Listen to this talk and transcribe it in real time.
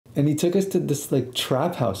and he took us to this like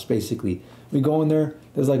trap house basically. We go in there.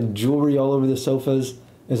 There's like jewelry all over the sofas.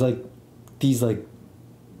 There's like these like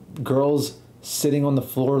girls sitting on the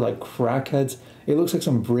floor like crackheads. It looks like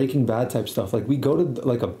some Breaking Bad type stuff. Like we go to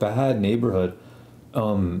like a bad neighborhood.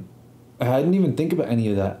 I didn't even think about any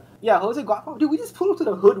of that. Yeah, Jose Guapo, dude, we just pulled up to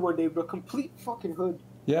the hood one day, bro. Complete fucking hood.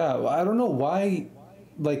 Yeah, well, I don't know why.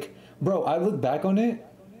 Like, bro, I look back on it.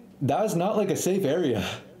 That's not like a safe area.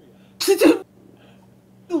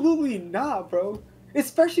 Absolutely not, bro.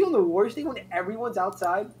 Especially on the worst day when everyone's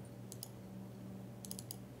outside.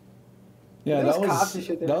 Yeah, There was cops and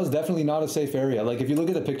shit that there. was definitely not a safe area. Like if you look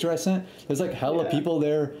at the picture I sent, there's like hella Yeah. people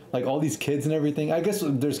there, like all these kids and everything. I guess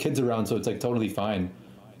there's kids around, so it's like totally fine.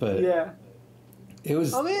 But Yeah. it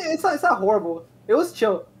was I mean, it's not horrible. It was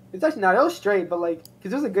chill. It's actually not. It was straight, but like,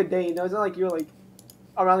 cause it was a good day. You know, it's not like you were like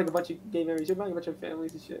around like a bunch of gay members. You're around like a bunch of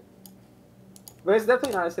families and shit. But it's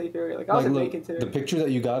definitely not a safe area. Like I was like in look Macon the today. picture that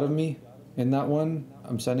you got of me in that one.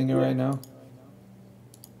 I'm sending it Yeah. right now.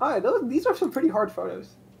 Alright, these are some pretty hard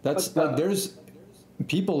photos. That's But like there's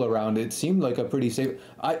people around. It seemed like a pretty safe.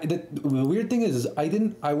 The weird thing is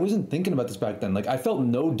I wasn't thinking about this back then. Like I felt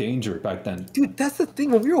no danger back then. dude, that's the thing.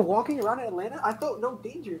 When we were walking around in Atlanta, I felt no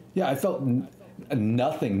danger. Yeah, I felt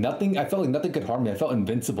nothing. I felt like nothing could harm me. I felt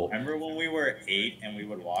invincible. Remember when we were 8 and we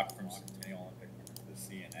would walk from Centennial Olympic to the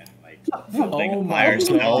CNN like Yeah, dude, something Oh by my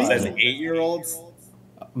ourselves God. as 8-year-olds?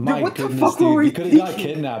 My what the goodness, fuck were dude. we We could have got thinking?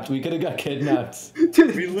 kidnapped. We could have got kidnapped.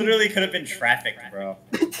 Dude, We literally could have been trafficked, bro.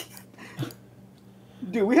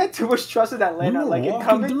 dude, we had too much trust in We Atlanta. were Like it walking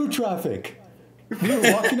coming. through traffic. We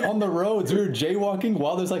were walking on the roads. We were jaywalking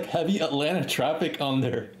while there's like heavy Atlanta traffic on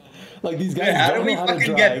there. Like these guys Dude, how don't did we know how to fucking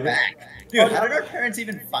drive. get back? Dude, how did our parents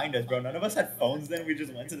even find us, bro? None of us had phones then. We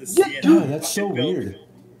just went to the Yeah, CNN. dude. Yeah, that's so weird.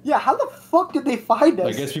 Yeah, how the fuck did they find us?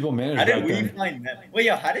 I guess people managed How did back we then. find them? Wait,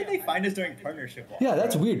 yo, how did they find us during partnership walk? Yeah,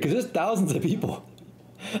 that's bro? weird because there's thousands of people.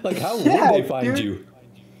 Like, how Yeah, would they find dude. you?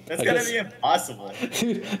 That's I gotta guess- be impossible.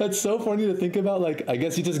 Dude, that's so funny to think about. Like, I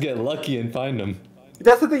guess you just get lucky and find them.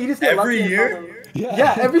 That's the thing. You just get Every lucky and year? find them. Yeah,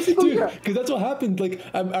 Yeah, every single Dude, year. Because that's what happened. Like,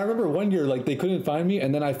 I remember one year, like, they couldn't find me,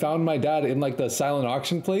 and then I found my dad in, like, the silent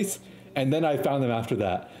auction place, and then I found them after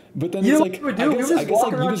that. But then You it's know like, what we would do? We would just I guess walk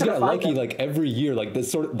like, you around just trying to got find lucky, them. like, every year. Like,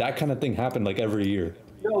 that kind of thing happened, like, every year.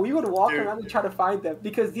 No, we would walk Dude. around and try to find them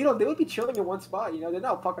because you know they would be chilling in one spot. You know, they're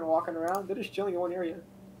not fucking walking around. They're just chilling in one area.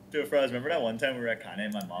 Dude, Afraaz, remember that one time we were at Kanye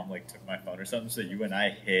and my mom like took my phone or something, so you and I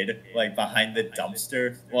hid like behind the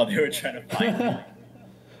dumpster while they were trying to find me.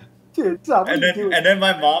 Dude, stop. What And are you then, doing? and then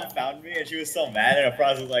my mom found me, and she was so mad. And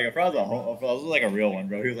Afraaz was like, Afraaz was like a real one,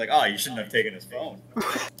 bro. He was like, "Oh, you shouldn't have taken his phone."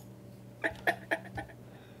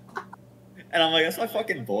 And I'm like, "That's my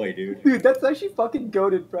fucking boy, dude." Dude, that's actually fucking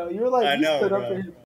goated, bro. You were like, I you know, stood up bro. for him.